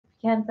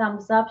can,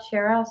 thumbs up,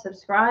 share out,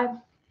 subscribe.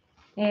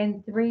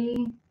 In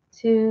 3,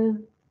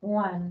 2,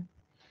 1.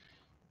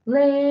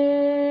 Lift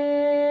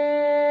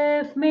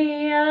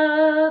me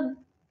up,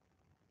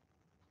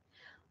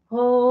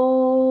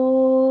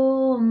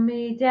 hold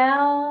me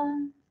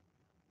down,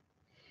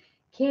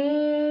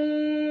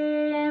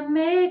 keep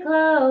me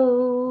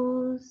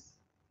close,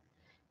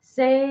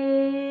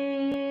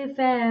 safe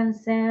and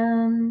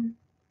sound.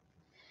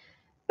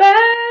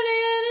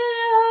 Burning in a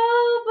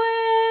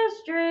hopeless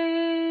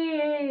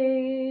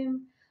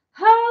dream,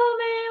 hold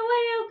me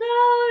when you go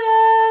to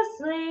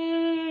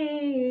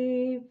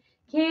sleep.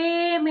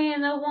 Keep me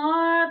in the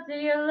warmth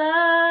of your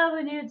love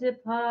when you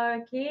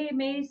depart. Keep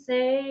me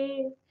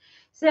safe,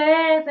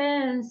 safe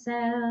and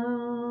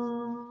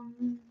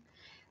sound.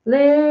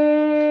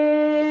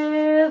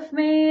 Lift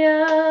me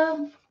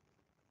up,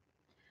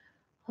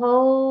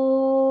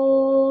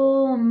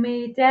 hold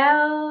me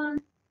down,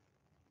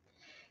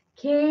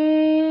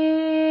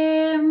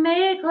 keep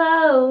me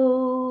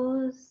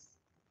close,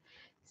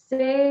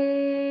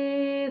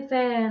 safe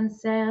and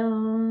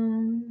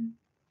sound.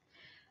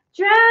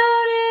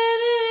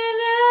 Drowning in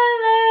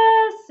an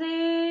endless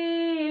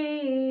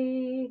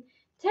sea,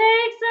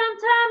 take some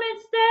time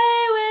and stay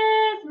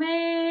with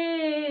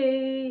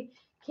me.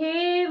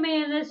 Keep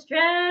me in the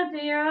strength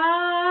of your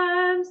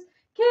arms.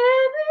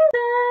 Keep me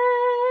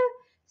safe,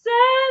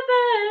 safe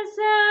and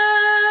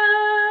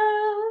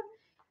sound.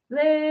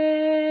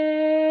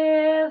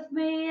 Lift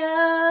me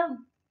up,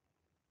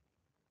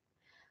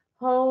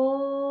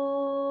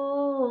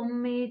 hold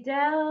me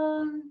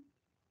down,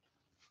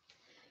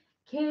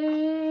 keep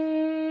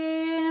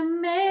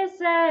me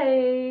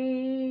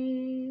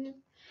safe,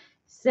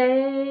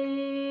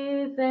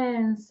 safe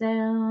and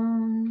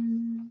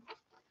sound.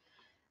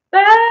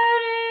 Burning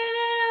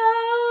in a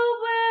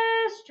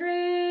hopeless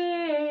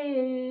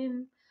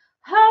dream,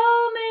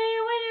 hold me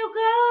when you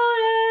go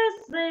to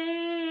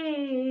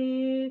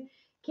sleep.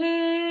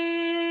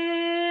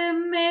 Keep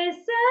me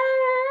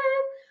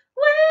safe,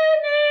 we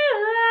need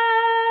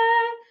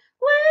light,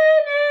 we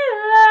need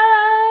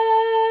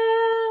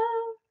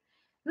love.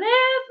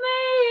 Lift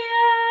me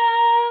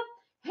up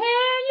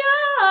in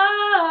your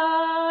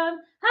arms.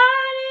 I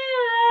need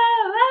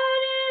love, I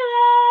need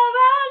love,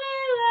 I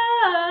need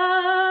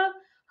love.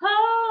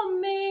 Hold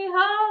me,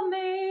 hold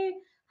me,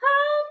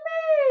 hold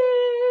me,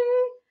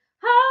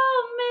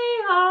 hold me,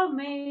 hold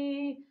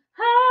me,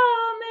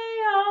 hold me,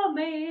 hold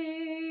me.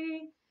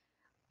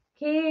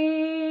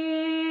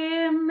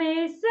 Keep me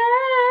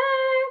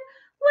safe.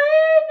 We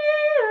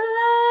need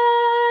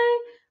light,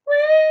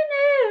 we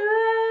need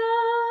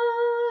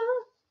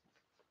love.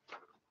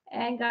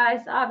 And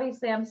guys,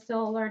 obviously I'm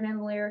still learning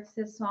the lyrics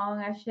to this song.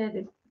 I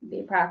should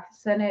be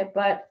practicing it,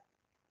 but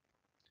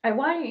I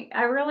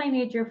really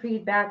need your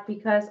feedback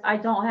because I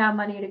don't have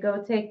money to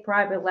go take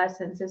private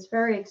lessons. It's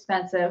very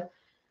expensive.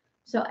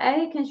 So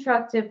any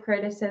constructive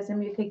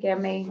criticism you could give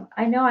me,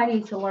 I know I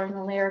need to learn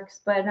the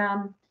lyrics, but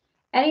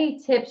any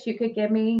tips you could give me